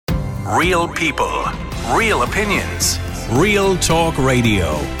Real people, real opinions, Real Talk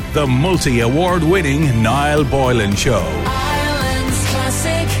Radio. The multi-award-winning Niall Boylan Show. Ireland's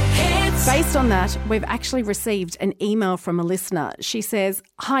classic hits. Based on that, we've actually received an email from a listener. She says,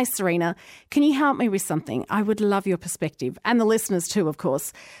 "Hi Serena, can you help me with something? I would love your perspective." And the listeners too, of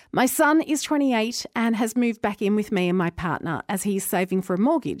course. "My son is 28 and has moved back in with me and my partner as he is saving for a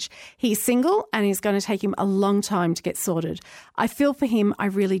mortgage. He's single and it's going to take him a long time to get sorted. I feel for him, I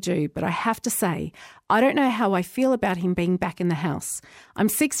really do, but I have to say, I don't know how I feel about him being back in the house. I'm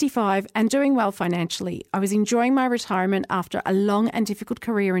 65 and doing well financially. I was enjoying my retirement after a long and difficult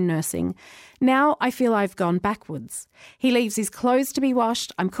career in nursing. Now I feel I've gone backwards. He leaves his clothes to be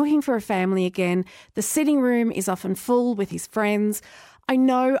washed. I'm cooking for a family again. The sitting room is often full with his friends. I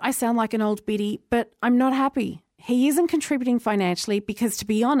know I sound like an old biddy, but I'm not happy. He isn't contributing financially because, to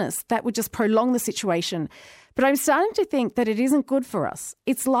be honest, that would just prolong the situation. But I'm starting to think that it isn't good for us.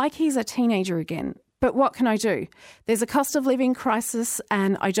 It's like he's a teenager again. But what can I do? There's a cost of living crisis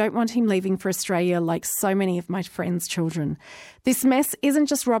and I don't want him leaving for Australia like so many of my friends' children. This mess isn't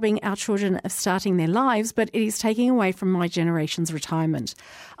just robbing our children of starting their lives, but it is taking away from my generation's retirement.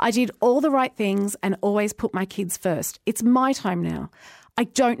 I did all the right things and always put my kids first. It's my time now. I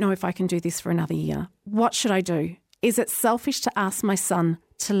don't know if I can do this for another year. What should I do? Is it selfish to ask my son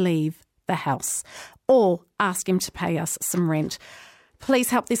to leave the house or ask him to pay us some rent?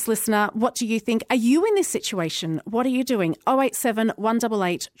 Please help this listener. What do you think? Are you in this situation? What are you doing? 087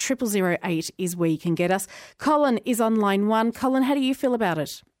 188 0008 is where you can get us. Colin is on line one. Colin, how do you feel about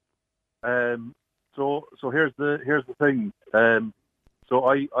it? So here's the thing. So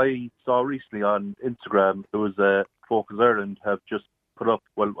I saw recently on Instagram there was Focus Ireland have just put up.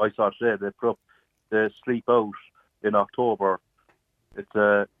 Well, I saw today they put up the Sleep Out in October. It's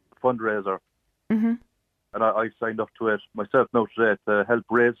a fundraiser. Mm-hmm. And I signed up to it myself now today to help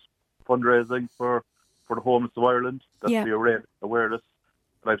raise fundraising for the homeless of Ireland. That's the awareness.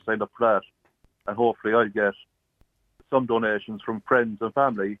 And I've signed up for that. And hopefully I'll get some donations from friends and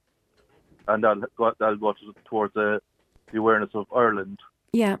family. And that'll go towards the awareness of Ireland.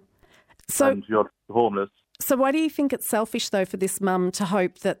 Yeah. So, and the homeless. So why do you think it's selfish, though, for this mum to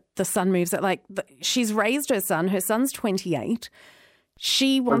hope that the son moves out? Like, she's raised her son. Her son's 28.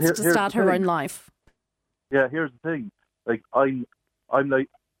 She wants to start her own life. Yeah, here's the thing. Like I'm like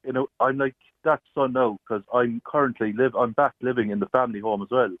that son now because I'm back living in the family home as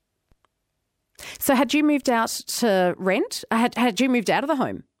well. So had you moved out to rent? Had you moved out of the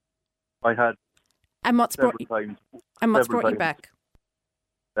home? I had. And what's brought you back?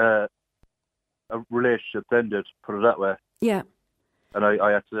 A relationship ended. Put it that way. Yeah. And I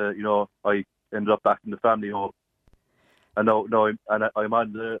had to, I ended up back in the family home. And now I'm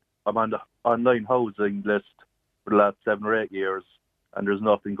on the online housing list for the last 7 or 8 years, and there's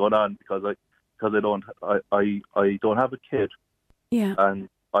nothing going on because I don't have a kid. Yeah. And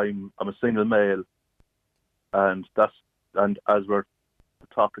I'm a single male, and as the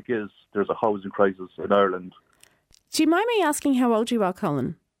topic is, there's a housing crisis in Ireland. Do you mind me asking how old you are,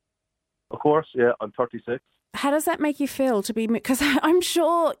 Colin? Of course, yeah, I'm 36. How does that make you feel to be? Because I'm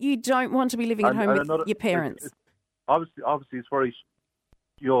sure you don't want to be living at home with your parents. It's obviously, it's very.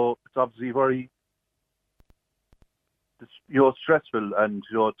 It's obviously very, stressful, and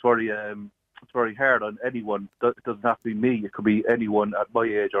it's very hard on anyone. It doesn't have to be me. It could be anyone at my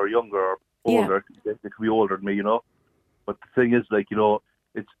age or younger or older. Yeah. It could be older than me, But the thing is,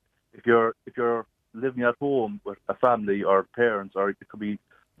 it's if you're living at home with a family or parents, or it could be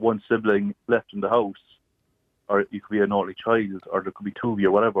one sibling left in the house, or you could be an only child, or there could be two of you,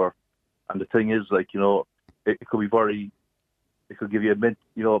 or whatever. And the thing is, it could be very. It could give you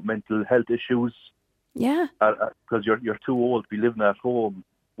mental health issues. Yeah. Because you're too old to be living at home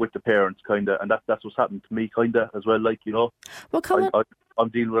with the parents, kind of, and that's what's happened to me, kind of, as well. Well, Colin, I'm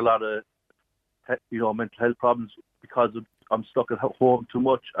dealing with a lot of mental health problems because I'm stuck at home too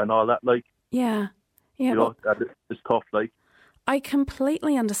much and all that. Yeah. It's tough. I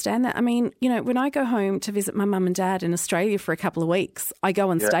completely understand that. I mean, when I go home to visit my mum and dad in Australia for a couple of weeks, I go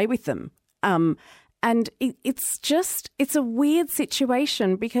and stay with them. And it's a weird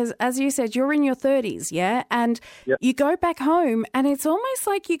situation because, as you said, you're in your 30s, yeah? And you go back home and it's almost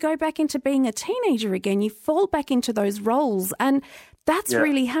like you go back into being a teenager again. You fall back into those roles. And that's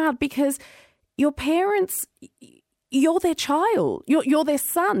really hard because your parents, you're their child. You're their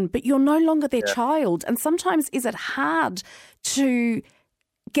son, but you're no longer their child. And sometimes is it hard to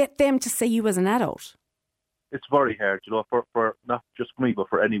get them to see you as an adult? It's very hard, for not just for me, but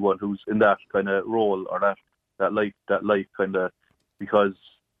for anyone who's in that kind of role or that life kind of, because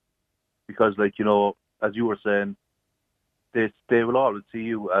as you were saying, they will always see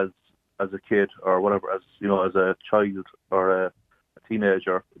you as as a kid or whatever, as as a child or a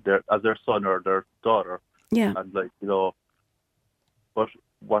teenager, as their son or their daughter. Yeah. And but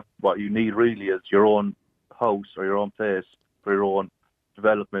what you need really is your own house or your own place for your own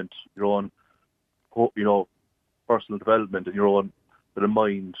development, your own personal development, and your own bit of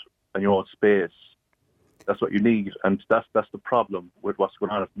mind and your own space. That's what you need, and that's the problem with what's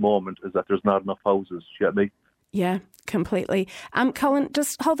going on at the moment, is that there's not enough houses. You get me? Yeah, completely. Colin,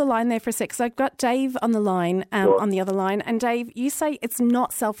 just hold the line there for a sec, because I've got Dave on the line, Sure. on the other line. And Dave, you say it's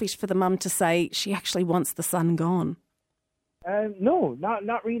not selfish for the mum to say she actually wants the son gone. No,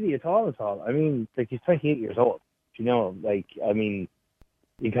 not really at all. I mean, he's 28 years old. You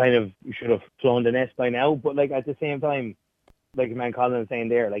should have flown the nest by now. But at the same time, like the man Colin was saying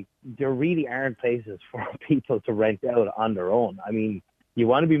there, there really aren't places for people to rent out on their own. I mean, you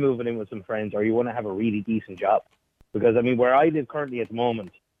want to be moving in with some friends, or you want to have a really decent job. Because, where I live currently at the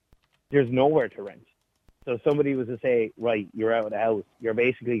moment, there's nowhere to rent. So if somebody was to say, right, you're out of the house, you're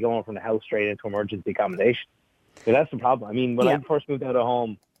basically going from the house straight into emergency accommodation. So that's the problem. When I first moved out of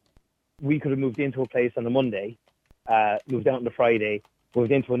home, we could have moved into a place on a Monday, moved out on the Friday,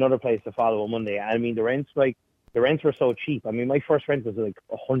 moved into another place the following Monday. The rents were so cheap. My first rent was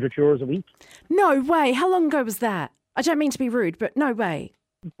 €100 a week. No way. How long ago was that? I don't mean to be rude, but no way.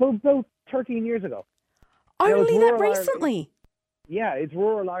 About 13 years ago. Only that recently? Yeah, it's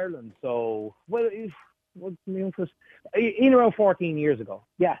rural Ireland. So, in around 14 years ago.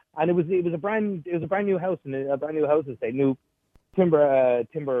 Yeah, and it was a brand new house in a brand new house estate, new timber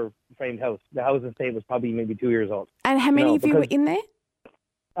framed house. The house estate was probably maybe 2 years old. And how many of you were in there?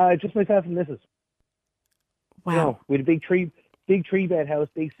 Just myself and Mrs. Wow. We had a big three bed house,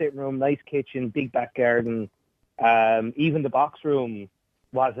 big sitting room, nice kitchen, big back garden. Even the box room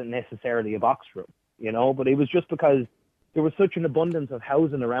wasn't necessarily a box room, but it was just because there was such an abundance of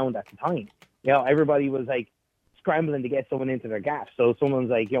housing around at the time. Everybody was scrambling to get someone into their gaff. So someone's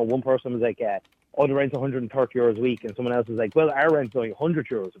one person was the rent's €130 a week, and someone else was well, our rent's only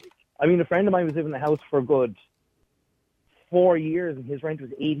 €100 a week. A friend of mine was living in the house for a good 4 years, and his rent was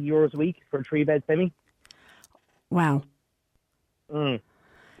 €80 a week for a 3-bed semi. Wow.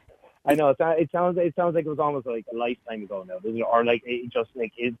 I know it sounds like it was almost a lifetime ago now, doesn't it? Or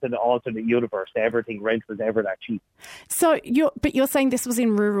it's an alternate universe. Everything rent was ever that cheap. So you're saying this was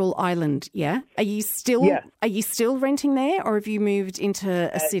in rural Ireland, yeah? Are you still renting there, or have you moved into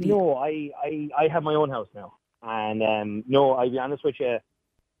a city? No, I have my own house now, and no, I'll be honest with you,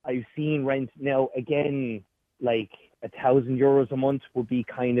 I've seen rent now again €1,000 a month would be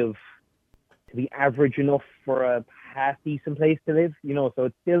kind of to be average enough for a half decent place to live, so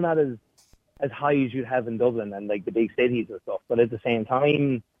it's still not as high as you'd have in Dublin and the big cities and stuff. But at the same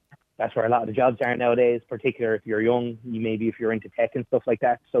time, that's where a lot of the jobs are nowadays, particularly if you're young, maybe if you're into tech and stuff like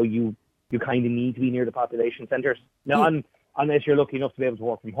that. So you kind of need to be near the population centres. Now, unless you're lucky enough to be able to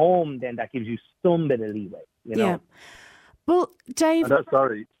work from home, then that gives you some bit of leeway, Yeah. Well, Dave...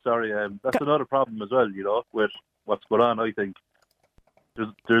 Sorry. That's another problem as well, with what's going on. I think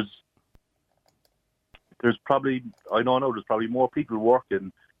there's probably, I know there's probably more people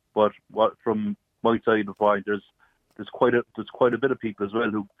working, but from my side of the point, there's quite a bit of people as well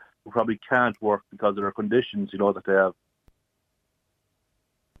who probably can't work because of their conditions, that they have,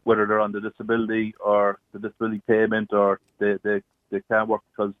 whether they're on the disability or the disability payment, or they can't work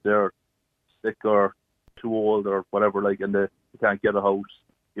because they're sick or too old or whatever, and they can't get a house,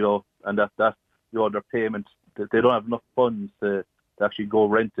 and that their payment, they don't have enough funds to actually go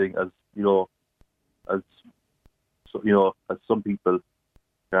renting as some people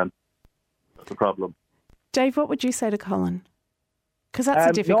can. That's the problem. Dave, what would you say to Colin? Because that's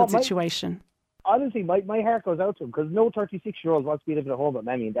a difficult situation. Honestly, my heart goes out to him, because no 36-year-old wants to be living at home with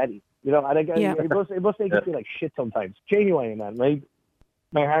Mammy and Daddy. It must make you feel like shit sometimes. Genuinely, man.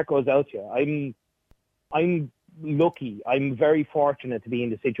 My heart goes out to you. I'm lucky. I'm very fortunate to be in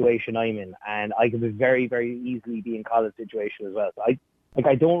the situation I'm in, and I could very, very easily be in Colin's situation as well. So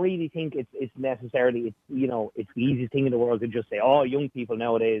I don't really think it's necessarily, it's the easiest thing in the world to just say, oh, young people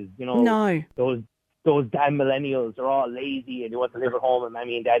nowadays, No. Those damn millennials are all lazy and they want to live at home with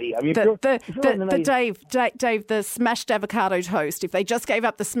Mammy and Daddy. Dave, the smashed avocado toast. If they just gave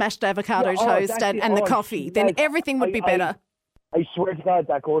up the smashed avocado toast and the coffee, then everything would be better. I swear to God,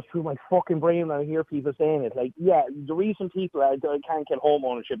 that goes through my fucking brain when I hear people saying it. The reason people can't get home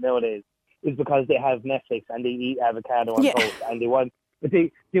ownership nowadays is because they have Netflix and they eat avocado and toast, and they want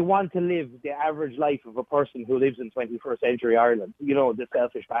to live the average life of a person who lives in 21st century Ireland. The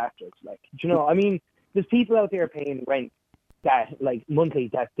selfish bastards. There's people out there paying rent that monthly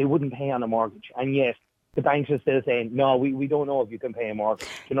that they wouldn't pay on a mortgage, and yet the banks are still saying, no, we don't know if you can pay a mortgage.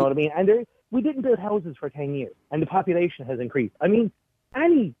 You know what I mean? And we didn't build houses for 10 years, and the population has increased. I mean,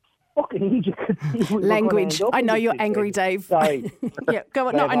 any fucking Egypt could see language. I know you're angry, Dave. Sorry. Yeah, go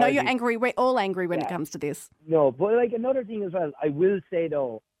on. No, I know you're angry. We're all angry when it comes to this. No, but like another thing as well, I will say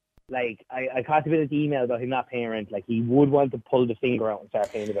though, like I caught a bit of the email about him not paying rent. Like he would want to pull the finger out and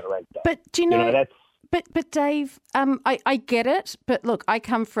start paying a bit of rent. Though. But do you know that's. But Dave, I get it. But look, I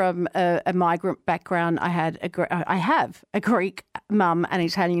come from a migrant background. I have a Greek mum and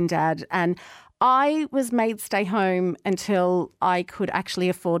Italian dad, and I was made stay home until I could actually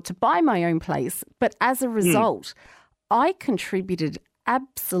afford to buy my own place. But as a result, I contributed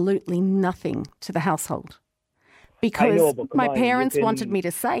absolutely nothing to the household because my parents wanted me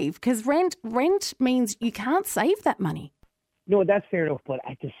to save. Because rent means you can't save that money. No, that's fair enough. But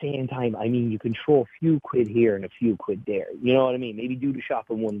at the same time, I mean, you can throw a few quid here and a few quid there. You know what I mean? Maybe do the shop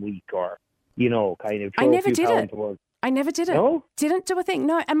in 1 week, or kind of. Throw I never a few did it. towards. I never did it. No? Didn't do a thing.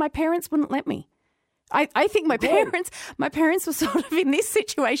 No, and my parents wouldn't let me. I think my parents were sort of in this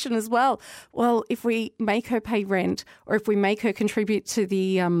situation as well. Well, if we make her pay rent, or if we make her contribute to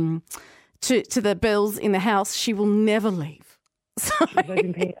the to the bills in the house, she will never leave. So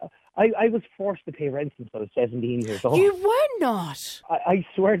I was forced to pay rent since I was 17 years old. You were not. I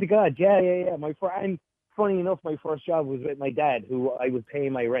swear to God, yeah. And funny enough, my first job was with my dad, who I was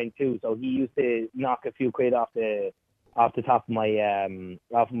paying my rent too. So he used to knock a few quid off the top of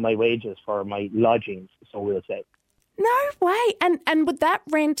my wages for my lodgings, so we'll say. No way. And would that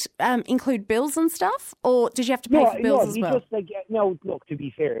rent include bills and stuff, or did you have to pay for bills as well? Just look, to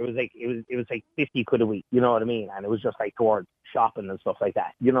be fair, it was like 50 quid a week, you know what I mean? And it was just like towards shopping and stuff like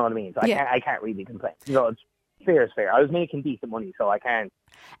that, you know what I mean? So I can't really complain. It's fair is fair. I was making decent money, so I can't.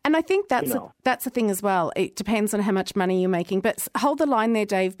 And I think that's a thing as well. It depends on how much money you're making. But hold the line there,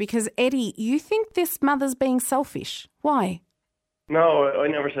 Dave, because Eddie, you think this mother's being selfish. Why? No, I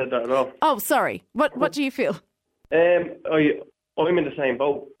never said that at all. Oh, sorry. What do you feel? I'm in the same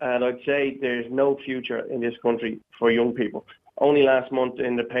boat, and I'd say there's no future in this country for young people. Only last month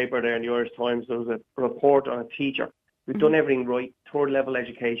in the paper there in the Irish Times, there was a report on a teacher who'd done everything right, third-level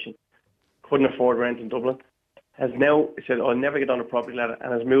education, couldn't afford rent in Dublin, has now said, I'll never get on a property ladder,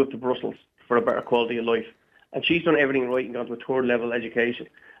 and has moved to Brussels for a better quality of life. And she's done everything right and gone to a third-level education.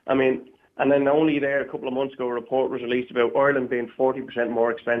 I mean, and then only there a couple of months ago, a report was released about Ireland being 40%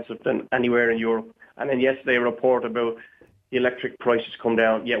 more expensive than anywhere in Europe. And then yesterday a report about the electric prices come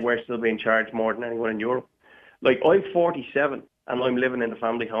down, yet we're still being charged more than anyone in Europe. Like, I'm 47 and I'm living in a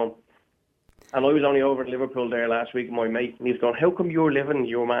family home. And I was only over in Liverpool there last week with my mate, and he's going, how come you're living in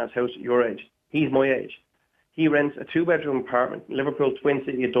your man's house at your age? He's my age. He rents a 2-bedroom apartment in Liverpool, Twin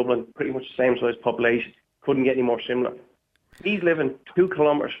City of Dublin, pretty much the same size population. Couldn't get any more similar. He's living 2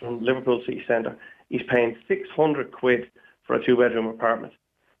 kilometres from Liverpool city centre. He's paying 600 quid for a 2-bedroom apartment.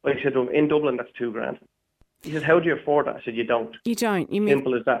 I said to him, in Dublin, that's $2,000. He said, how do you afford that? I said, you don't. You don't. You mean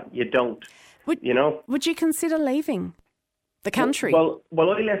simple as that. You don't. Would you consider leaving the country? Well,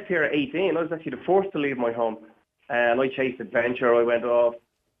 I left here at 18. I was actually the first to leave my home. And I chased adventure. I went off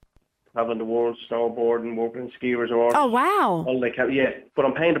traveling the world, snowboarding, working in ski resorts. Oh, wow. But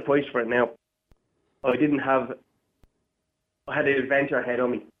I'm paying the price for it now. I had the adventure ahead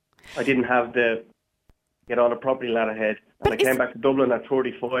of me. I didn't have the get on a property ladder ahead. And I came back to Dublin at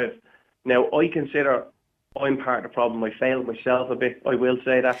 35. Now, I consider I'm part of the problem. I failed myself a bit, I will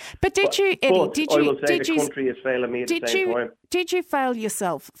say that. But did you, Eddie, I will say the country is failing me at the same time. Did you fail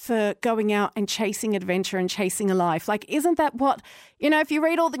yourself for going out and chasing adventure and chasing a life? Like, isn't that what, if you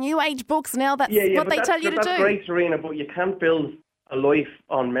read all the New Age books now, that's what they tell you to do? That's great, Serena, but you can't build a life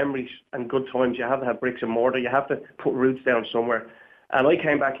on memories and good times. You have to have bricks and mortar. You have to put roots down somewhere. And I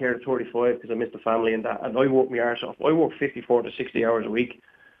came back here at 35 because I missed the family and that, and I worked my arse off. I work 54 to 60 hours a week,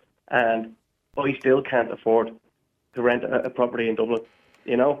 and I still can't afford to rent a property in Dublin, And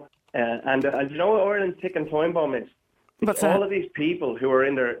you know what Ireland's ticking time bomb is? What's all that? of these people who are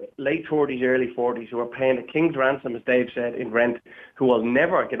in their late 30s, early 40s, who are paying a king's ransom, as Dave said, in rent, who will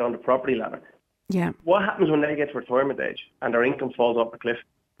never get on the property ladder. Yeah. What happens when they get to retirement age and their income falls off the cliff?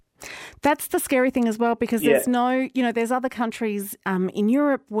 That's the scary thing as well, because there's there's other countries in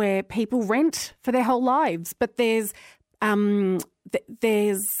Europe where people rent for their whole lives, but there's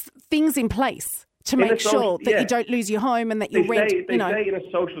things in place to make sure that you don't lose your home and that you rent. They say in a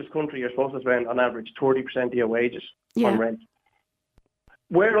socialist country you're supposed to spend on average 30% of your wages on rent.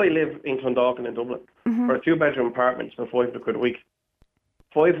 Where I live in Clondalkin in Dublin, for a 2-bedroom apartment, it's about 500 quid a week.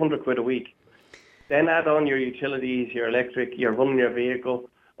 500 quid a week. Then add on your utilities, your electric, you're running your vehicle.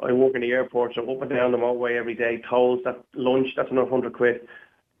 I work in the airport, so up and down the motorway every day, tolls, that lunch, that's another 100 quid.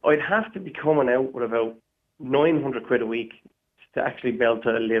 I'd have to be coming out with about 900 quid a week to actually be able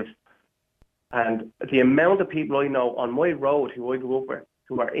to live. And the amount of people I know on my road who I grew up with,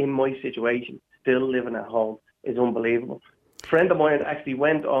 who are in my situation, still living at home, is unbelievable. A friend of mine actually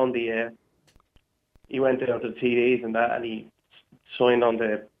went on he went down to the TDs and that, and he signed on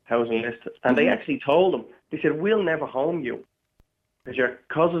the housing list. And they actually told him, they said, we'll never home you.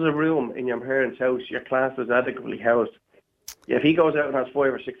 Because there's a room in your parents' house, your class is adequately housed. Yeah, if he goes out and has 5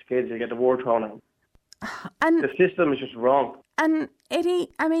 or 6 kids, he'll get the word thrown at him. And the system is just wrong. And Eddie,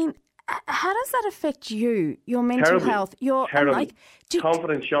 I mean, how does that affect you, your mental health? Terribly.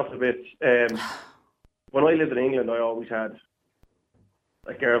 Confidence shot to bits. When I lived in England, I always had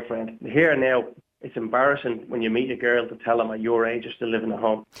a girlfriend. Here and now, it's embarrassing when you meet a girl to tell them at your age you're still living at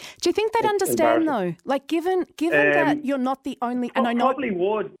home. Do you think they'd understand though? Like, given that you're not the only, and I know probably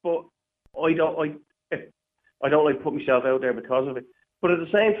would, but I don't like put myself out there because of it. But at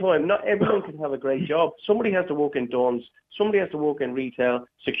the same time, not everyone can have a great job. Somebody has to work in Dunn's. Somebody has to work in retail,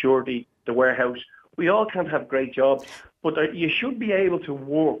 security, the warehouse. We all can't have great jobs, but you should be able to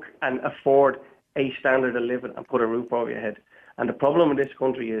work and afford a standard of living and put a roof over your head. And the problem in this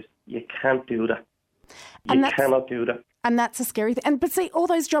country is you can't do that. You cannot do that. And that's a scary thing. But see, all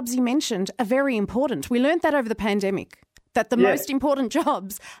those jobs you mentioned are very important. We learned that over the pandemic, that the most important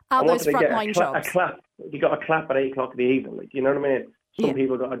jobs are those frontline jobs. You got a clap at 8 o'clock in the evening. Like, you know what I mean? Some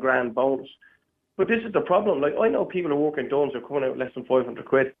people got a grand bonus. But this is the problem. Like, I know people who work in Dunn's are coming out less than 500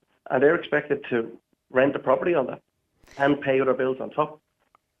 quid, and they're expected to rent a property on that and pay other bills on top.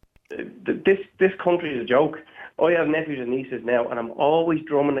 This country is a joke. I have nephews and nieces now, and I'm always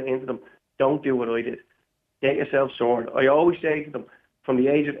drumming it into them, don't do what I did. Get yourself sorted. I always say to them, from the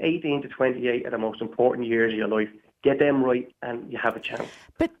age of 18 to 28 are the most important years of your life. Get them right and you have a chance.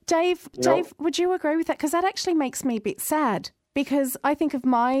 But Dave, would you agree with that? Because that actually makes me a bit sad, because I think of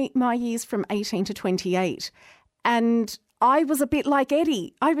my years from 18 to 28, and I was a bit like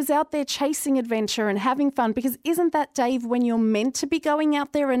Eddie. I was out there chasing adventure and having fun, because isn't that, Dave, when you're meant to be going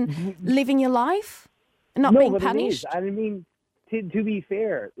out there and living your life and not being punished? And I mean, to be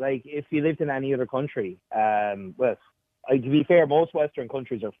fair, like if you lived in any other country, to be fair, most Western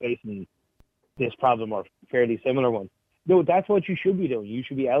countries are facing this problem or fairly similar one. No, that's what you should be doing. You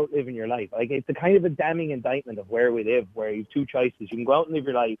should be out living your life. Like, it's a kind of a damning indictment of where we live, where you have two choices. You can go out and live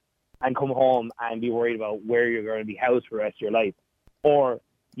your life and come home and be worried about where you're going to be housed for the rest of your life. Or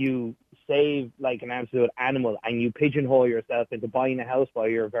you save like an absolute animal and you pigeonhole yourself into buying a house while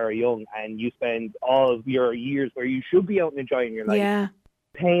you're very young, and you spend all of your years where you should be out and enjoying your life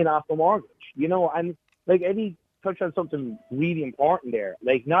paying off the mortgage, you know. And like Eddie touched on something really important there.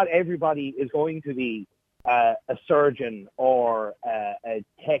 Like, not everybody is going to be a surgeon or a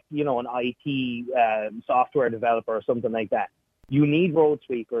tech, you know, an IT software developer or something like that. You need road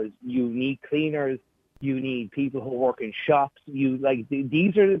sweepers, you need cleaners, you need people who work in shops. These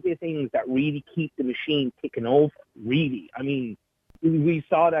are the things that really keep the machine ticking over, really. I mean, we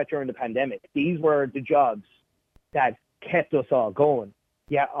saw that during the pandemic. These were the jobs that kept us all going.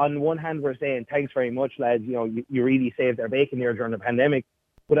 Yeah, on one hand, we're saying, thanks very much, lads, you know, you really saved our bacon there during the pandemic.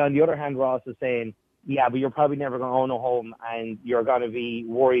 But on the other hand, we're also saying, yeah, but you're probably never going to own a home, and you're going to be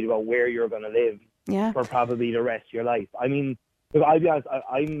worried about where you're going to live for probably the rest of your life. I mean, look, I'll be honest,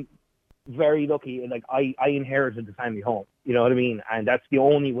 I'm very lucky. Like, I inherited the family home, you know what I mean? And that's the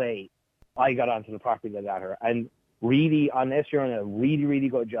only way I got onto the property ladder. And really, unless you're in a really, really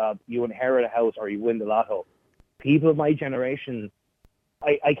good job, you inherit a house or you win the lotto. People of my generation,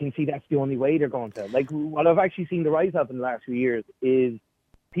 I can see that's the only way they're going to. Like, what I've actually seen the rise up in the last few years is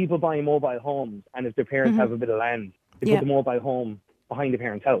people buying mobile homes, and if their parents have a bit of land, they put the mobile home behind the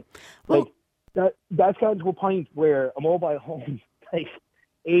parents' house. Well, like, that's gotten to a point where a mobile home, like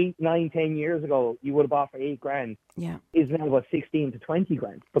 8, 9, 10 years ago, you would have bought for $8,000, is now about 16 to 20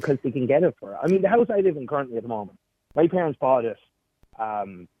 grand because they can get it for it. I mean, the house I live in currently at the moment, my parents bought it,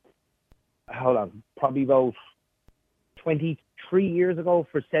 probably about 23 years ago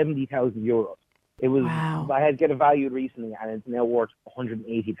for €70,000. It was, I had to get it valued recently, and it's now worth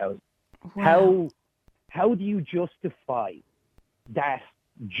 180,000. Wow. How do you justify that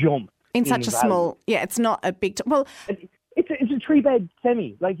jump in such a small? Yeah, it's not a big. Well, it's a 3-bed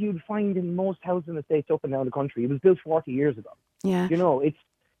semi, like you'd find in most housing estates up and down the country. It was built 40 years ago. Yeah, you know,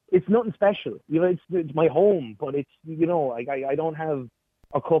 it's nothing special. You know, it's my home, but it's, you know, like I don't have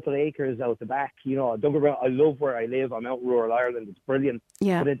a couple of acres out the back. You know, don't get me wrong, I love where I live. I'm out in rural Ireland. It's brilliant.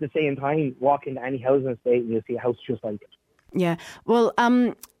 Yeah. But at the same time, walk into any housing estate and you'll see a house just like it. Yeah. Well,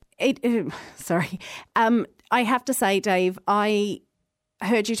 I have to say, Dave, I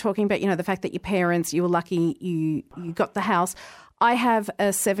heard you talking about, you know, the fact that your parents, you were lucky you got the house. I have a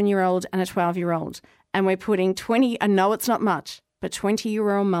 7-year-old and a 12-year-old, and we're putting 20, I know it's not much, but 20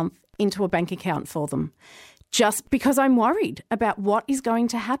 euro a month into a bank account for them, just because I'm worried about what is going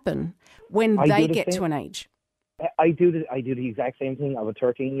to happen when they get to an age. I do the exact same thing. I have a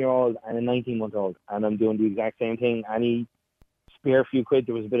 13-year-old and a 19-month-old, and I'm doing the exact same thing. Any spare few quid,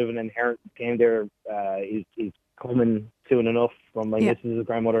 there was a bit of an inheritance came there, is coming soon enough from my missus'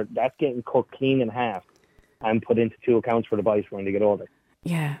 grandmother. That's getting cut clean in half and put into 2 accounts for the boys when they get older.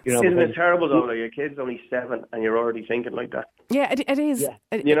 Yeah. You know, Isn't it terrible though? Like, your kid's only 7 and you're already thinking like that. Yeah, it is.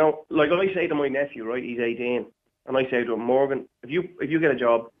 Yeah. You know, like I say to my nephew, right? He's 18, and I say to him, Morgan, if you get a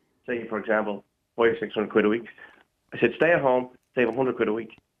job, say for example, 500-600 quid a week, I said, stay at home, save 100 quid a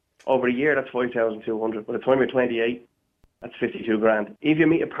week. Over a year, that's 5,200. By the time you're 28, that's 52 grand. If you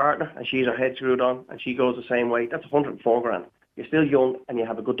meet a partner and she's her head screwed on and she goes the same way, that's 104 grand. You're still young and you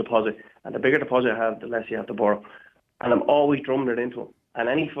have a good deposit. And the bigger deposit you have, the less you have to borrow. And I'm always drumming it into him. And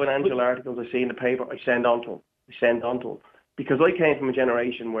any financial articles I see in the paper, I send on to him. Because I came from a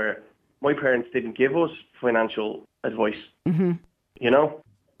generation where my parents didn't give us financial advice, you know?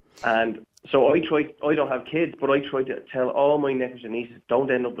 And so I don't have kids, but I try to tell all my nephews and nieces,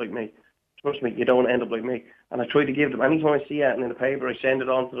 don't end up like me. Trust me, you don't end up like me. And I try to give them, anytime I see it in the paper, I send it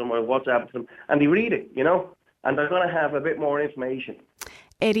on to them or WhatsApp to them, and they read it, you know? And they're going to have a bit more information.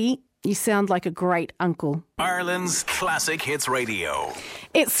 Eddie, you sound like a great uncle. Ireland's Classic Hits Radio.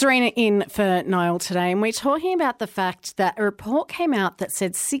 It's Serena in for Niall today, and we're talking about the fact that a report came out that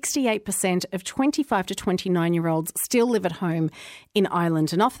said 68% of 25 to 29-year-olds still live at home in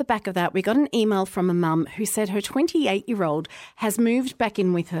Ireland. And off the back of that, we got an email from a mum who said her 28-year-old has moved back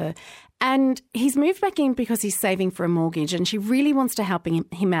in with her. And he's moved back in because he's saving for a mortgage and she really wants to help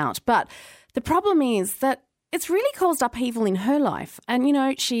him out. But the problem is that it's really caused upheaval in her life. And, you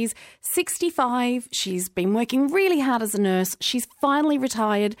know, she's 65. She's been working really hard as a nurse. She's finally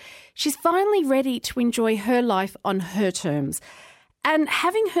retired. She's finally ready to enjoy her life on her terms. And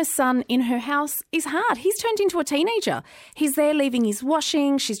having her son in her house is hard. He's turned into a teenager. He's there leaving his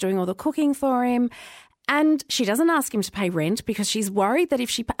washing. She's doing all the cooking for him. And she doesn't ask him to pay rent because she's worried that if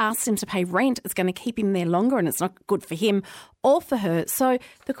she asks him to pay rent, it's going to keep him there longer and it's not good for him or for her. So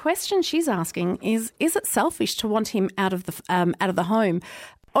the question she's asking is it selfish to want him out of the home?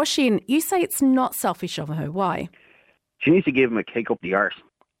 Oisín, you say it's not selfish of her. Why? She needs to give him a kick up the arse.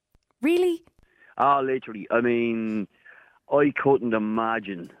 Really? Literally. I mean, I couldn't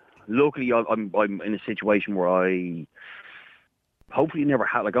imagine. Luckily, I'm in a situation where I hopefully never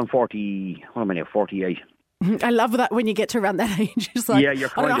had, like I'm 40, what am I now, 48. I love that when you get to around that age. It's like, yeah, you're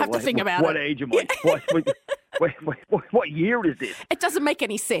I don't have to think about what age am I? What year is this? It doesn't make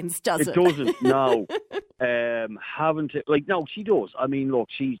any sense, does it? It doesn't, no. Having to, like, no, she does. I mean, look,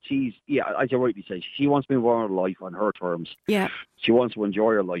 she's, yeah, as you rightly say, she wants to move on her life on her terms. Yeah. She wants to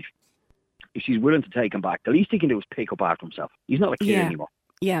enjoy her life. If she's willing to take him back, the least he can do is pick up after himself. He's not a kid anymore.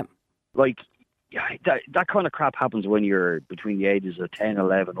 Yeah. Like, yeah, that kind of crap happens when you're between the ages of 10,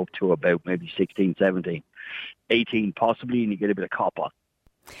 11, up to about maybe 16, 17, 18 possibly, and you get a bit of cop on.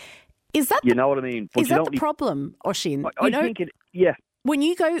 Is that you know what I mean? But is that the problem, Oisín? I think it, yeah. When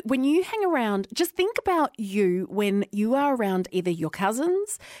you hang around, just think about you when you are around either your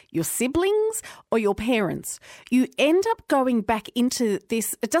cousins, your siblings, or your parents. You end up going back into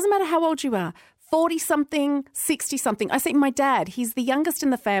this, it doesn't matter how old you are, 40-something, 60-something. I see my dad, he's the youngest in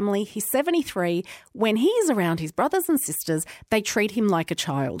the family. He's 73. When he's around his brothers and sisters, they treat him like a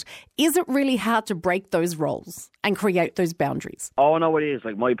child. Is it really hard to break those roles and create those boundaries? Oh, no, it is.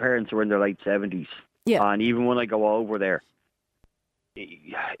 Like, my parents are in their late 70s. Yeah. And even when I go over there,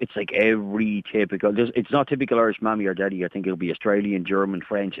 it's like every typical, it's not typical Irish mammy or daddy. I think it'll be Australian, German,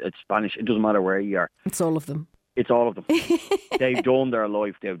 French, it's Spanish. It doesn't matter where you are. It's all of them. It's all of them. They've done their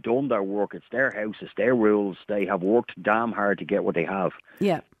life. They've done their work. It's their house. It's their rules. They have worked damn hard to get what they have.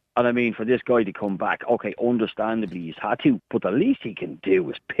 Yeah. And I mean, for this guy to come back, okay, understandably he's had to, but the least he can do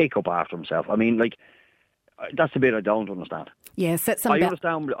is pick up after himself. I mean, like, that's the bit I don't understand. Yeah, set some... I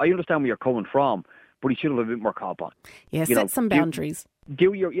understand where you're coming from, but he should have a bit more cop on. Yeah, set some boundaries.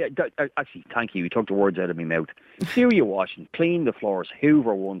 Actually, thank you. You took the words out of my mouth. Do your washing, clean the floors,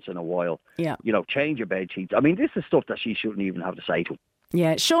 hoover once in a while. Yeah. You know, change your bed sheets. I mean, this is stuff that she shouldn't even have to say to him.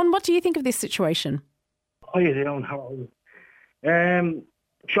 Yeah. Sean, what do you think of this situation? How you doing? How are you?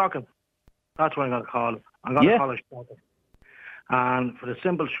 Shocking. That's what I'm going to call it. I'm going to call it shocking. And for the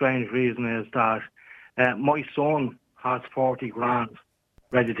simple, strange reason is that my son has 40 grand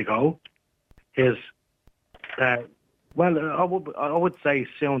ready to go. His I would say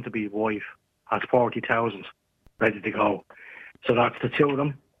soon-to-be wife has 40,000 ready to go. So that's the two of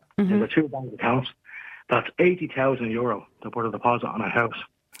them in the two bank accounts. That's €80,000 to put a deposit on a house.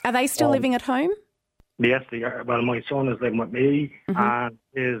 Are they still living at home? Yes, they are. Well, my son is living with me, and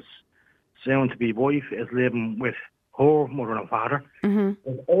his soon-to-be wife is living with her mother and father.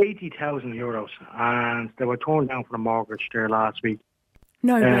 It's €80,000, and they were torn down for the mortgage there last week.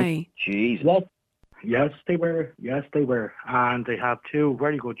 No way. Jesus. Yes, they were. Yes, they were. And they have 2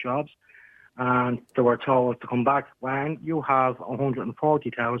 very good jobs. And they were told to come back when you have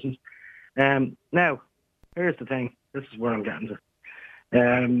 140,000. Now, here's the thing. This is where I'm getting to.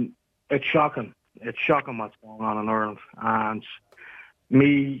 It's shocking. It's shocking what's going on in Ireland. And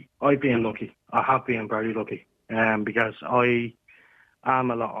me, I've been lucky. I have been very lucky. Because I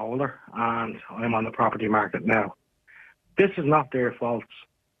am a lot older and I'm on the property market now. This is not their fault.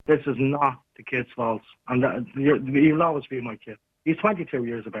 This is not the kid's fault. And he'll always be my kid. He's 22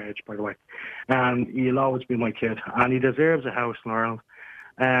 years of age, by the way. And he'll always be my kid. And he deserves a house in Ireland.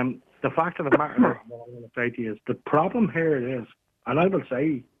 The fact of the matter, what I'm going to say to you is, the problem here is, and I will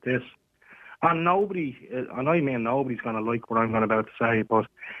say this, and nobody, and I mean nobody's going to like what I'm about to say, but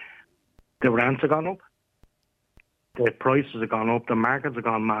the rents have gone up. The prices have gone up. The markets have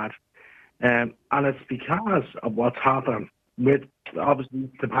gone mad. And it's because of what's happening. With, obviously,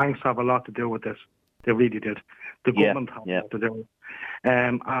 the banks have a lot to do with this. They really did. The government have a lot to do with it.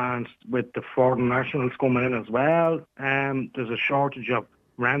 And with the foreign nationals coming in as well, there's a shortage of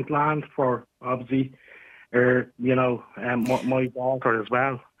rent land for, obviously, my daughter as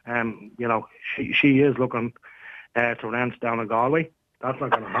well. She is looking to rent down in Galway. That's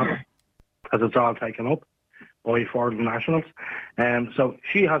not going to happen because it's all taken up by foreign nationals. So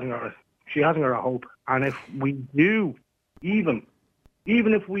she hasn't got a hope. And if we do, even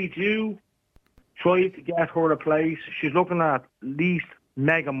if we do try to get her a place, she's looking at least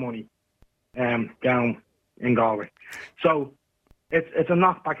mega money down in Galway. So it's a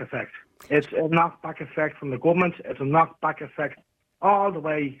knockback effect. It's a knockback effect from the government. It's a knockback effect all the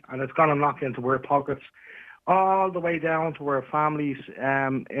way, and it's going to knock into our pockets, all the way down to our families,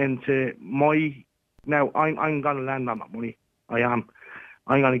 into my... Now, I'm going to lend them that money. I am.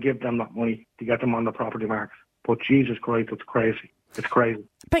 I'm going to give them that money to get them on the property market. But Jesus Christ, it's crazy. It's crazy.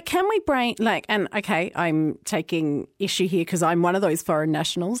 But can we blame, I'm taking issue here because I'm one of those foreign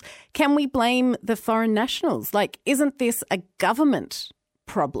nationals. Can we blame the foreign nationals? Isn't this a government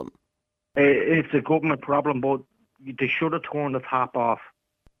problem? It's a government problem, but they should have turned the tap off.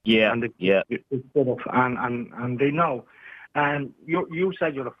 Yeah, and they know. And you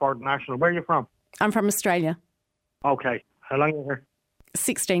said you're a foreign national. Where are you from? I'm from Australia. Okay. How long are you here?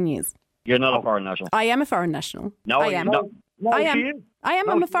 16 years. You're not a foreign national. I am a foreign national. No, I am. No, I am.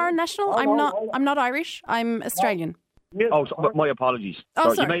 I'm a foreign national. I'm not Irish. I'm Australian. Oh, my apologies.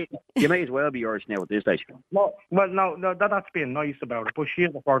 Oh, sorry. You may as well be Irish now at this stage. No, that's being nice about it. But she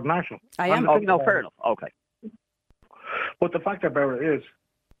is a foreign national. I am. Oh, no, fair enough. Okay. But the fact about it is,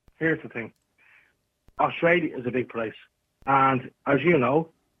 here's the thing. Australia is a big place. And as you know,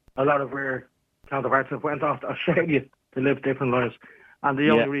 a lot of our counterparts have went off to Australia to live different lives. And the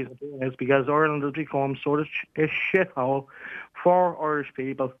only reason is because Ireland has become sort of a shithole for Irish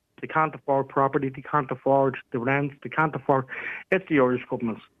people. They can't afford property, they can't afford the rent, they can't afford... It's the Irish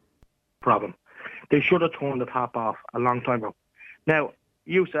government's problem. They should have turned the tap off a long time ago. Now,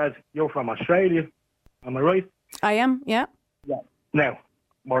 you said you're from Australia, am I right? I am, yeah. Now,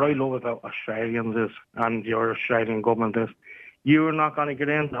 what I love about Australians is, and your Australian government is, you're not going to get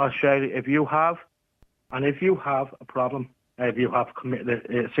into Australia if you have a problem. If you have committed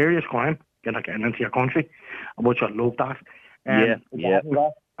a serious crime, you're not getting into your country, which I love that.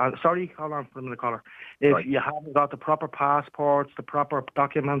 Sorry, hold on for a minute, caller. If you haven't got the proper passports, the proper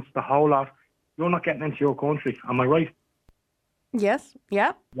documents, the whole lot, you're not getting into your country. Am I right? Yes,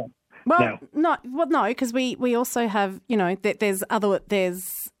 yeah. Well, no, because we also have, there's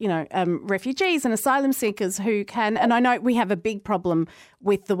refugees and asylum seekers who can, and I know we have a big problem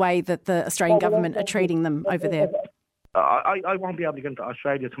with the way that the Australian government are treating them over there. I won't be able to get into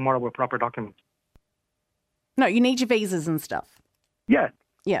Australia tomorrow with proper documents. No, you need your visas and stuff. Yeah.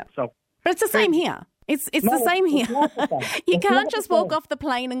 But it's the same here. It's the same here. You can't just walk off the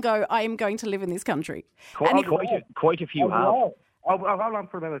plane and go, I am going to live in this country. Quite a few have. Hold on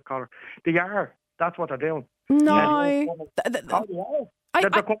for a minute, caller. They are. That's what they're doing. No.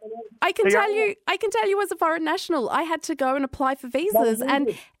 I can tell you as a foreign national, I had to go and apply for visas,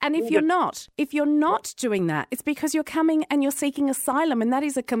 and if you're not doing that, it's because you're coming and you're seeking asylum, and that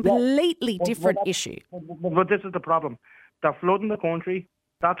is a completely different issue. But this is the problem. They're flooding the country.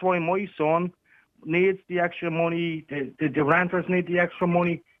 That's why my son needs the extra money. The renters need the extra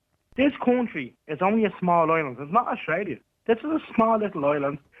money. This country is only a small island. It's not Australia. This is a small little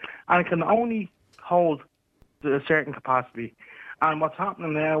island, and it can only hold to a certain capacity. And what's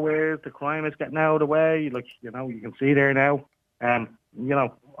happening now, where the crime is getting out of the way, like, you can see there now,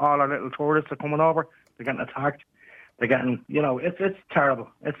 all our little tourists are coming over, they're getting attacked, they're getting, it's terrible.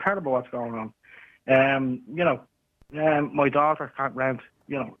 It's terrible what's going on. My daughter can't rent,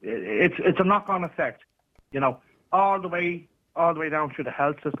 it's a knock-on effect, all the way down through the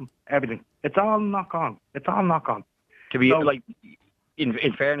health system, everything. It's all knock-on. To be,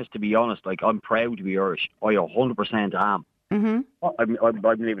 in fairness, to be honest, I'm proud to be Irish. I 100% am. Mm-hmm. I've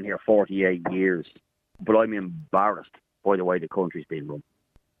been living here 48 years, but I'm embarrassed by the way the country's been run.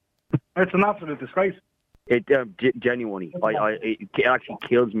 It's an absolute disgrace. It genuinely, it actually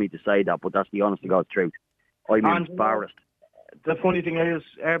kills me to say that, but that's the honest to God's truth. I'm embarrassed. The funny thing is,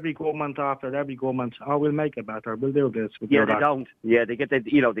 every government, we'll make it better. We'll do this. We'll Yeah, do they that. don't. Yeah, they get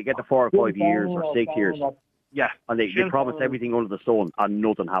the 4 or 5 years or 6 years. Yeah, and they promise everything under the sun, and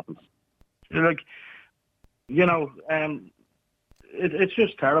nothing happens. It's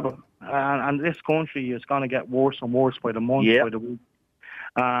just terrible. And this country is going to get worse and worse by the month, by the week.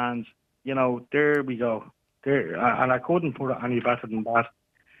 And, there we go. And I couldn't put it any better than that.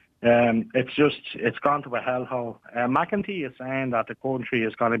 It's gone to a hellhole. McEntee is saying that the country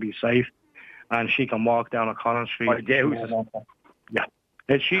is going to be safe and she can walk down a Collins Street. I doubt. Yeah.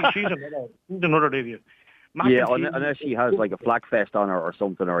 She's another idiot. Unless she has a flak vest on her or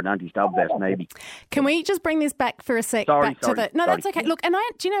something, or an anti-stab vest, maybe. Can we just bring this back for a sec? That's okay. Look, and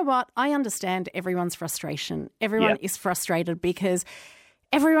do you know what? I understand everyone's frustration. Everyone is frustrated because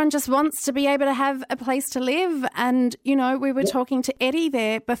everyone just wants to be able to have a place to live. And, we were talking to Eddie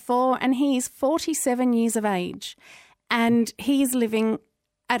there before, and he's 47 years of age, and he's living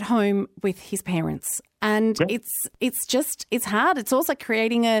at home with his parents. And it's hard. It's also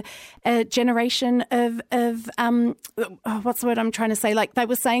creating a generation of what's the word I'm trying to say? Like they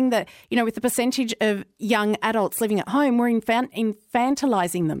were saying that, with the percentage of young adults living at home, we're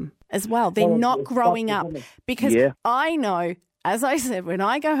infantilizing them as well. They're not growing up because I know, as I said, when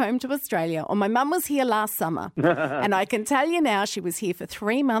I go home to Australia, or my mum was here last summer, and I can tell you now she was here for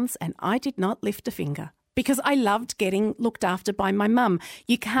 3 months and I did not lift a finger. Because I loved getting looked after by my mum.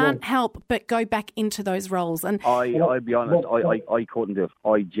 You can't help but go back into those roles. And I'll be honest, I couldn't do it.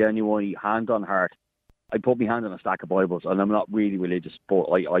 I genuinely, hand on heart, I put my hand on a stack of Bibles, and I'm not really religious, but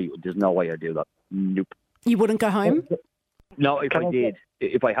there's no way I'd do that. Nope. You wouldn't go home? No,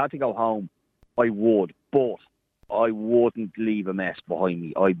 if I had to go home, I would, but I wouldn't leave a mess behind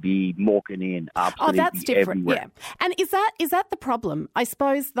me. I'd be mucking in absolutely that's different, everywhere. Yeah. And is that the problem? I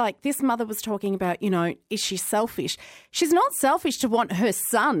suppose, this mother was talking about, is she selfish? She's not selfish to want her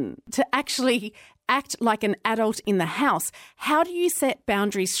son to actually act like an adult in the house. How do you set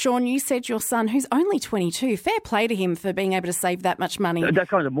boundaries? Sean, you said your son, who's only 22, fair play to him for being able to save that much money. That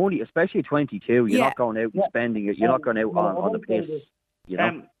kind of money, especially at 22, you're not going out and spending it. You're not going out on the piss,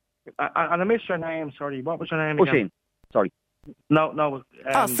 And I missed your name, sorry. What was your name again? Oisin. Sorry. No.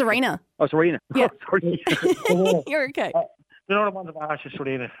 Serena. Oh, Serena. Yeah. Oh, sorry. You're okay. You know what I wanted to ask you,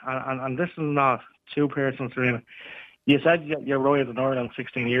 Serena, and this is not two-person, Serena. You said you arrived in Ireland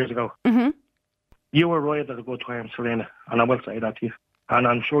 16 years ago. Mm-hmm. You arrived at a good time, Serena, and I will say that to you. And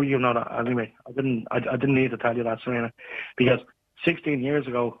I'm sure you know that anyway. I didn't need to tell you that, Serena, because 16 years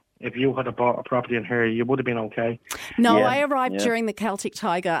ago, if you had bought a property in here, you would have been okay. No, I arrived during the Celtic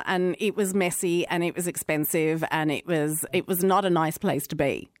Tiger, and it was messy and it was expensive, and it was not a nice place to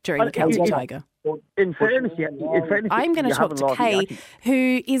be during the Celtic Tiger. In fairness, I'm going to talk to Kay,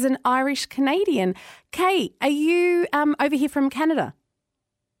 who is an Irish Canadian. Kay, are you over here from Canada?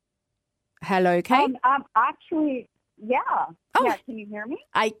 Hello, Kay. Actually, yeah. Oh. Yeah, can you hear me?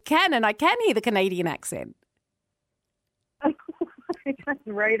 I can, and I can hear the Canadian accent.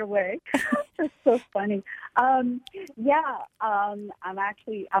 Right away. That's so funny. I'm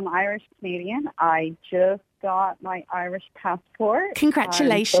Irish Canadian. I just got my Irish passport.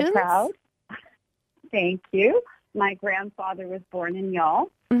 Congratulations. I'm so proud. Thank you. My grandfather was born in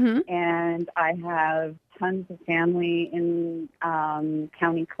Youghal, and I have tons of family in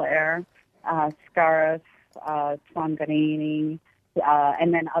County Clare, Scariff, Clonganini,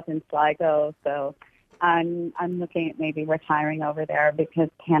 and then up in Sligo. So I'm looking at maybe retiring over there because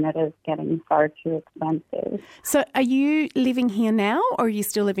Canada is getting far too expensive. So are you living here now, or are you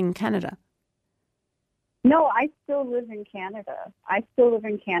still living in Canada? No, I still live in Canada.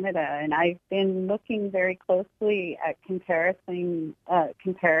 And I've been looking very closely at comparing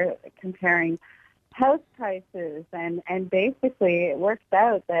house prices, and basically it works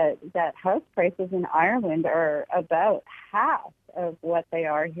out that house prices in Ireland are about half of what they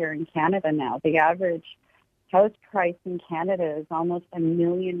are here in Canada now. The average house price in Canada is almost $1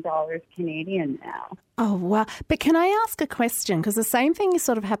 million Canadian now. Oh, wow. But can I ask a question? Because the same thing is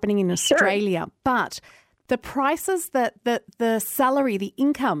sort of happening in Australia, but the prices the salary, the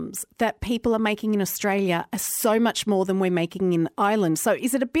incomes that people are making in Australia are so much more than we're making in Ireland. So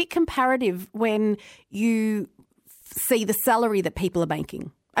is it a bit comparative when you see the salary that people are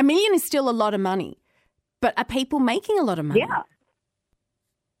making? $1 million is still a lot of money, but are people making a lot of money? Yeah.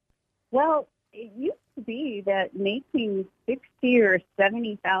 Well, it used to be that making $60,000 or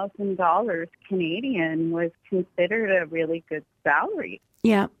 $70,000 Canadian was considered a really good salary.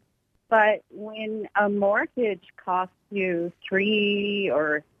 Yeah. But when a mortgage costs you $3,000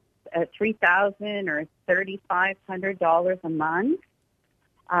 or $3,500 a month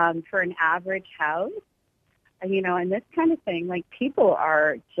for an average house, and this kind of thing, like people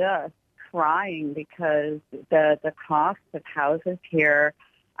are just crying because the cost of houses here,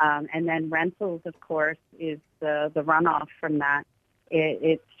 and then rentals, of course, is the runoff from that.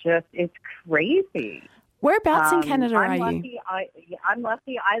 It's crazy. Whereabouts in Canada are you? I'm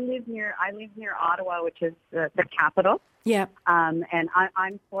lucky. I live near Ottawa, which is the capital. Yeah. And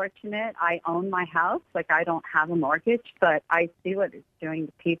I'm fortunate. I own my house. Like, I don't have a mortgage, but I see what it's doing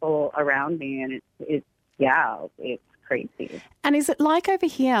to people around me, and it's crazy. And is it like over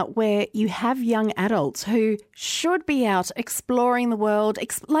here where you have young adults who should be out exploring the world,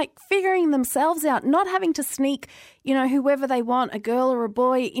 like figuring themselves out, not having to sneak, whoever they want, a girl or a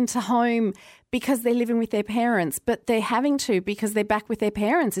boy, into home because they're living with their parents, but they're having to because they're back with their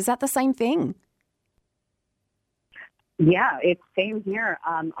parents? Is that the same thing? Yeah, it's same here.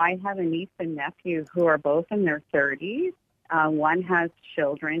 I have a niece and nephew who are both in their 30s. One has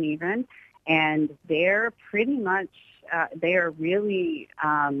children even, and they're pretty much, they are really,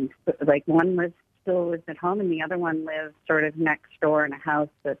 like one still lives at home and the other one lives sort of next door in a house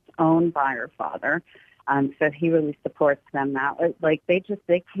that's owned by her father. So he really supports them now. Like they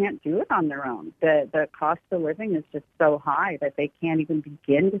can't do it on their own. The cost of living is just so high that they can't even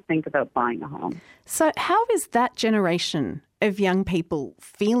begin to think about buying a home. So how is that generation of young people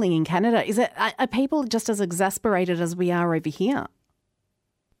feeling in Canada? Are people just as exasperated as we are over here?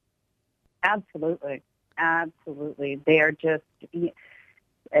 Absolutely. They are just...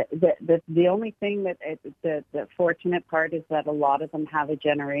 The only thing that the fortunate part is that a lot of them have a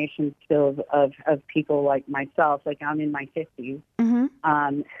generation still of people like myself, like I'm in my 50s,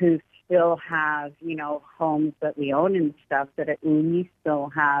 who still have, homes that we own and stuff, that at least still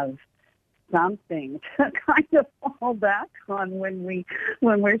have something to kind of fall back on when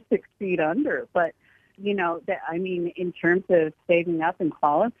we're 6 feet under. But, in terms of saving up and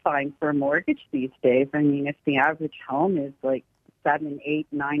qualifying for a mortgage these days, if the average home is like $700,000,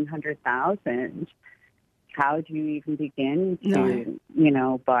 $800,000, $900,000, how do you even begin to,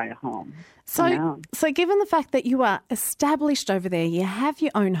 buy a home? So given the fact that you are established over there, you have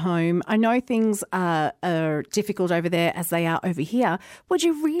your own home, I know things are difficult over there as they are over here, would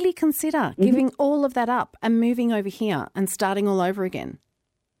you really consider giving all of that up and moving over here and starting all over again?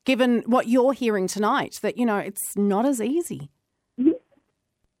 Given what you're hearing tonight, that, it's not as easy.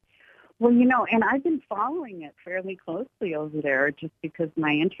 Well, and I've been following it fairly closely over there just because my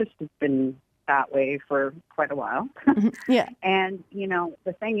interest has been that way for quite a while. Yeah. And,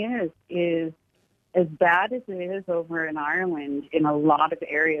 the thing is as bad as it is over in Ireland, in a lot of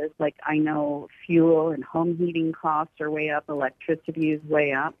areas, like I know fuel and home heating costs are way up, electricity is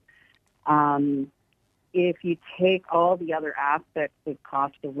way up. If you take all the other aspects of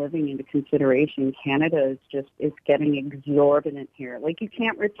cost of living into consideration, Canada is getting exorbitant here. Like, you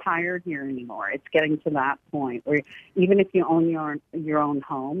can't retire here anymore. It's getting to that point where even if you own your own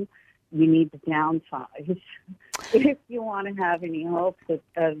home, you need to downsize if you want to have any hopes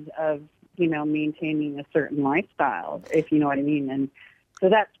of maintaining a certain lifestyle, if you know what I mean. And so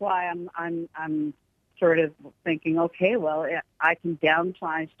that's why I'm sort of thinking, okay, well, I can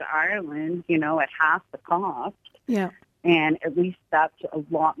downsize to Ireland, at half the cost. Yeah. And at least that's a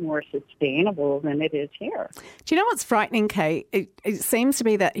lot more sustainable than it is here. Do you know what's frightening, Kate? It seems to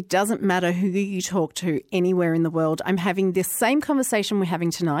be that it doesn't matter who you talk to anywhere in the world. I'm having this same conversation we're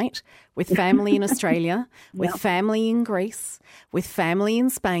having tonight with family in Australia, with family in Greece, with family in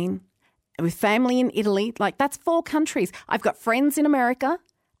Spain, with family in Italy. Like, that's 4 countries. I've got friends in America.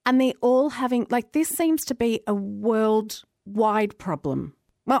 And they're all having, this seems to be a worldwide problem.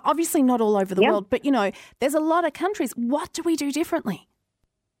 Well, obviously not all over the world, but, there's a lot of countries. What do we do differently?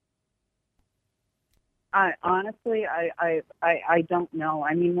 Honestly, I don't know.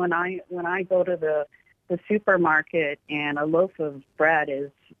 When I go to the supermarket and a loaf of bread is,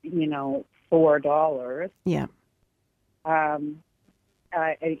 $4. Yeah.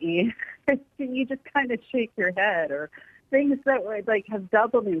 you just kind of shake your head. Or things that would, like, have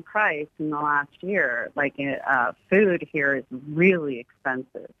doubled in price in the last year. Like food here is really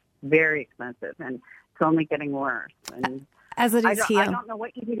expensive, very expensive, and it's only getting worse. And as it is here. I don't know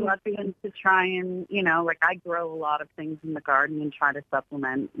what you do to try and, like, I grow a lot of things in the garden and try to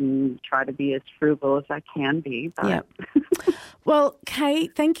supplement and try to be as frugal as I can be. But. Yeah. Well, Kay,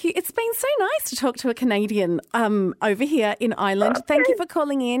 thank you. It's been so nice to talk to a Canadian over here in Ireland. Okay. Thank you for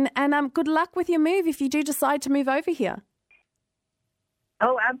calling in, and good luck with your move if you do decide to move over here.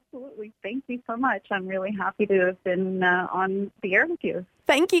 Oh, absolutely. Thank you so much. I'm really happy to have been on the air with you.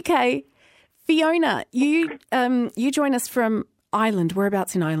 Thank you, Kay. Fiona, you join us from Ireland.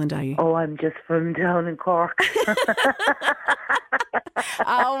 Whereabouts in Ireland are you? Oh, I'm just from down in Cork.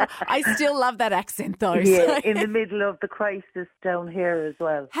 Oh, I still love that accent, though. Yeah, in the middle of the crisis down here as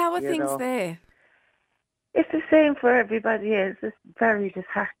well. How are things there? It's the same for everybody else. It's very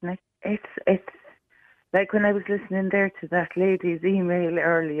disheartening. It's like when I was listening there to that lady's email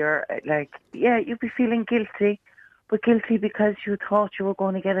earlier, like, yeah, you'd be feeling guilty, but guilty because you thought you were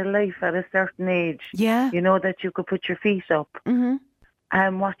going to get a life at a certain age. Yeah. That you could put your feet up and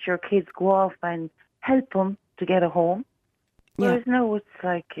watch your kids go off and help them to get a home. Whereas now it's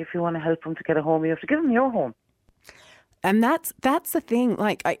like, if you want to help them to get a home, you have to give them your home. And that's the thing.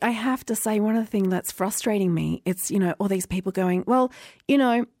 Like, I have to say, one of the things that's frustrating me, it's, all these people going, well,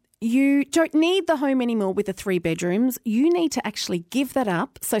 you don't need the home anymore with the 3 bedrooms. You need to actually give that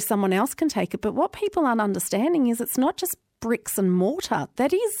up so someone else can take it. But what people aren't understanding is it's not just bricks and mortar.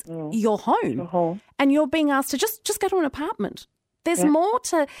 That is your home. Your home. And you're being asked to just go to an apartment. There's more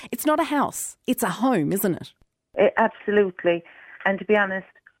to, it's not a house. It's a home, isn't it? Absolutely. And to be honest,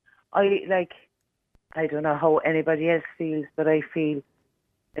 I don't know how anybody else feels, but I feel,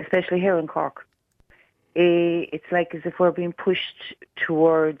 especially here in Cork, it's like as if we're being pushed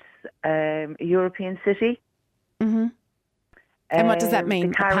towards a European city. Mm-hmm. And what does that mean?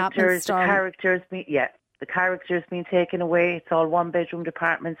 The characters being taken away. It's all 1-bedroom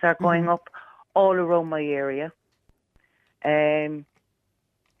apartments are going up all around my area.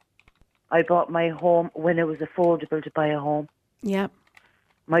 I bought my home when it was affordable to buy a home. Yeah.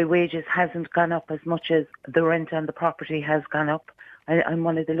 My wages hasn't gone up as much as the rent on the property has gone up. I'm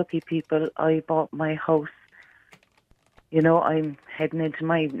one of the lucky people. I bought my house. I'm heading into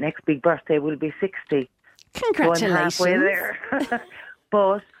my next big birthday. Will be 60. Congratulations. So I'm halfway there.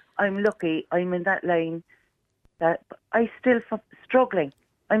 But I'm lucky. I'm in that line that I'm still struggling.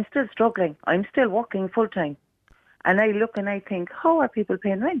 I'm still struggling. I'm still working full time. And I look and I think, how are people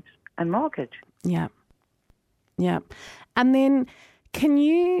paying rent and mortgage? Yeah. Yeah. And then can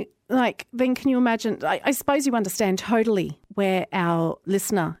you imagine, I suppose you understand totally where our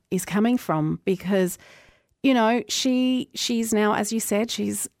listener is coming from, because, she's now, as you said,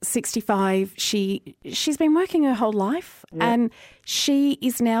 she's 65. She's been working her whole life and she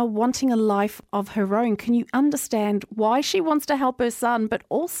is now wanting a life of her own. Can you understand why she wants to help her son, but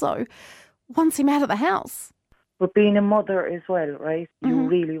also wants him out of the house? But being a mother as well, right? You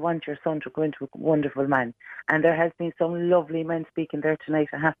really want your son to grow into a wonderful man. And there has been some lovely men speaking there tonight,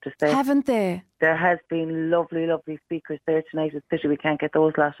 I have to say. Haven't there? There has been lovely, lovely speakers there tonight. It's pity we can't get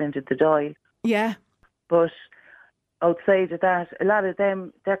those lot into the dial. Yeah. But outside of that, a lot of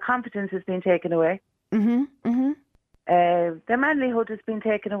them, their confidence has been taken away. Their manlyhood has been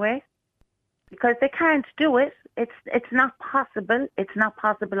taken away because they can't do it. It's not possible. It's not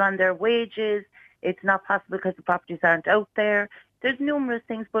possible on their wages. It's not possible because the properties aren't out there. There's numerous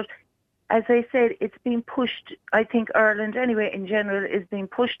things, but as I said, it's been pushed. I think Ireland, anyway, in general, is being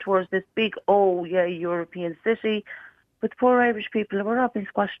pushed towards this big, European city. But the poor Irish people, we're all being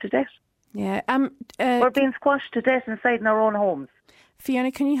squashed to death. Yeah. We're being squashed to death inside in our own homes.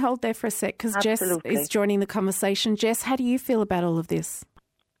 Fiona, can you hold there for a sec? Because Jess is joining the conversation. Jess, how do you feel about all of this?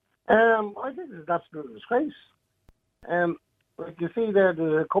 I think it's an absolute disgrace. Like you see there's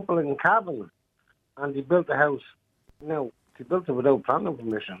a couple in Cavan, and they built the house. Now, they built it without planning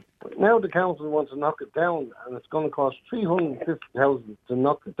permission. But now the council wants to knock it down, and it's going to cost $350,000 to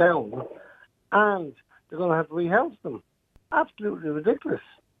knock it down, and they're going to have to rehouse them. Absolutely ridiculous.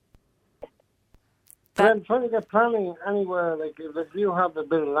 Then trying to get planning anywhere, like if you have a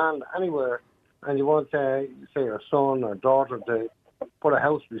bit of land anywhere, and you want, say, your son or daughter to put a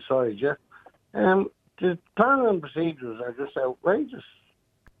house beside you, the planning procedures are just outrageous.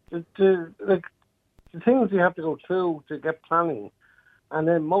 The things you have to go through to get planning, and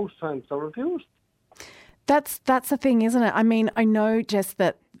then most times they're refused. That's the thing, isn't it? I mean, I know, Jess,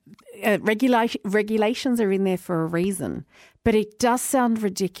 that regulations are in there for a reason, but it does sound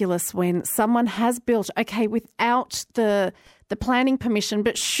ridiculous when someone has built, without the the planning permission,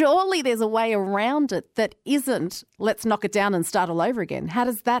 but surely there's a way around it that isn't, let's knock it down and start all over again. How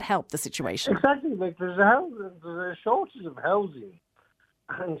does that help the situation? Exactly. Like there's a shortage of housing,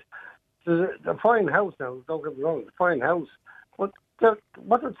 and there's a fine house now. Don't get me wrong, a fine house. But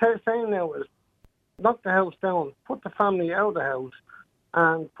what they're saying now is knock the house down, put the family out of the house,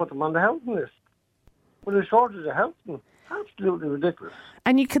 and put them on the housing list. With a shortage of housing, absolutely ridiculous.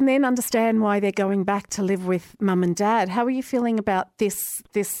 And you can then understand why they're going back to live with mum and dad. How are you feeling about this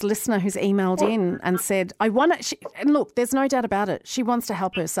listener who's emailed in and said, I want to... And look, there's no doubt about it. She wants to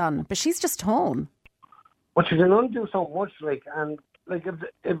help her son, but she's just torn. But she can only do so much,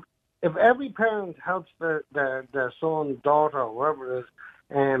 if every parent helps their son, daughter, or whoever it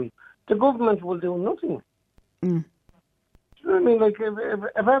is, the government will do nothing. Mm. Do you know what I mean? Like,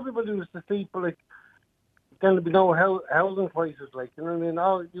 if everybody was to sleep, like, then there'd be no housing crisis, like, you know what I mean?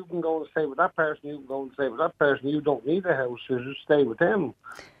 Oh, you can go and stay with that person, you can go and stay with that person, you don't need a house, you just stay with them.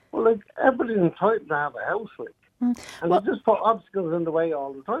 Well, like, everybody's entitled to have a house, like. And they just put obstacles in the way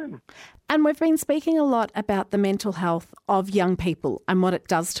all the time. And we've been speaking a lot about the mental health of young people and what it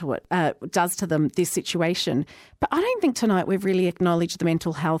does to them, this situation. But I don't think tonight we've really acknowledged the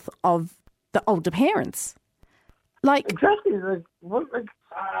mental health of the older parents. Like exactly, if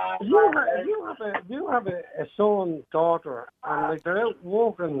you have a son, daughter, and like they're out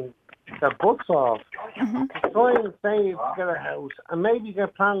working their butts off, try and save to get a house, and maybe they're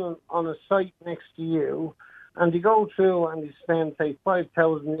planning on a site next to you. And you go through and you spend, say,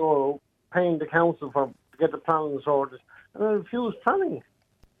 €5,000 paying the council to get the planning sorted, and they refuse planning.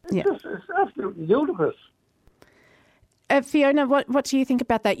 It's absolutely ludicrous. Fiona, what do you think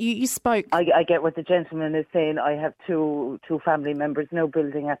about that? You spoke. I get what the gentleman is saying. I have two family members now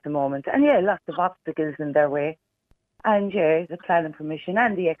building at the moment, and lots of obstacles in their way. And the planning permission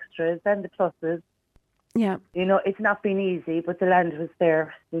and the extras and the pluses. Yeah. You know, it's not been easy, but the land was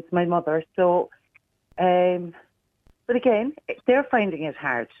there with my mother, so... but again, they're finding it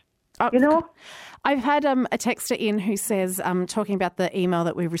hard. You know? I've had a texter in who says, talking about the email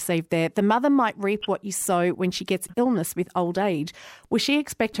that we received there, the mother might reap what you sow when she gets illness with old age. Will she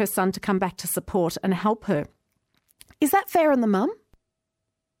expect her son to come back to support and help her? Is that fair on the mum?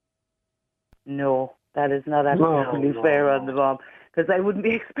 No, that is not absolutely fair on the mum, because I wouldn't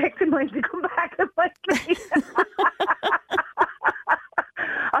be expecting mine to come back and find me.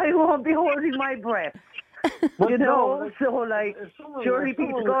 I won't be holding my breath. You know, so like, surely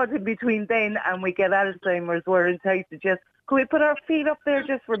people got in between then and we get Alzheimer's, we're entitled to just, could we put our feet up there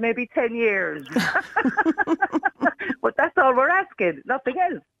just for maybe 10 years? But that's all we're asking, nothing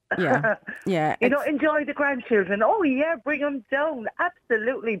else. Yeah. You know, enjoy the grandchildren. Oh, yeah, bring them down.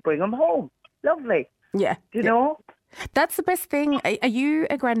 Absolutely, bring them home. Lovely. Yeah. You know? That's the best thing. Are you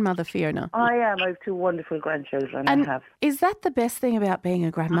a grandmother, Fiona? I am. I have two wonderful grandchildren. And I have. Is that the best thing about being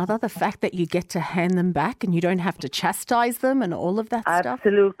a grandmother? The fact that you get to hand them back and you don't have to chastise them and all of that stuff?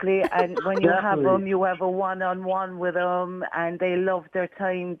 Absolutely. And when you have them, you have a one-on-one with them and they love their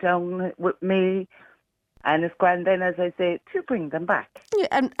time down with me. And it's grand then, as I say, to bring them back.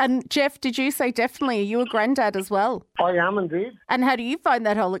 Yeah, and Jeff, did you say definitely? Are you a granddad as well? I am indeed. And how do you find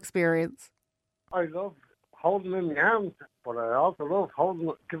that whole experience? I love holding them in my arms, but I also love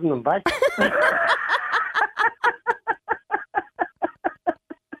giving them back.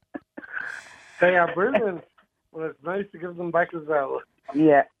 They are brilliant, but it's nice to give them back as well.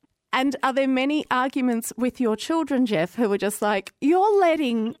 Yeah. And are there many arguments with your children, Jeff, who are just like, you're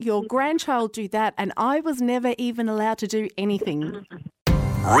letting your grandchild do that and I was never even allowed to do anything?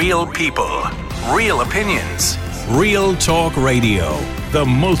 Real people, real opinions, Real Talk Radio. The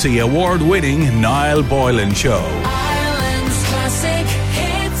multi-award winning Niall Boylan Show.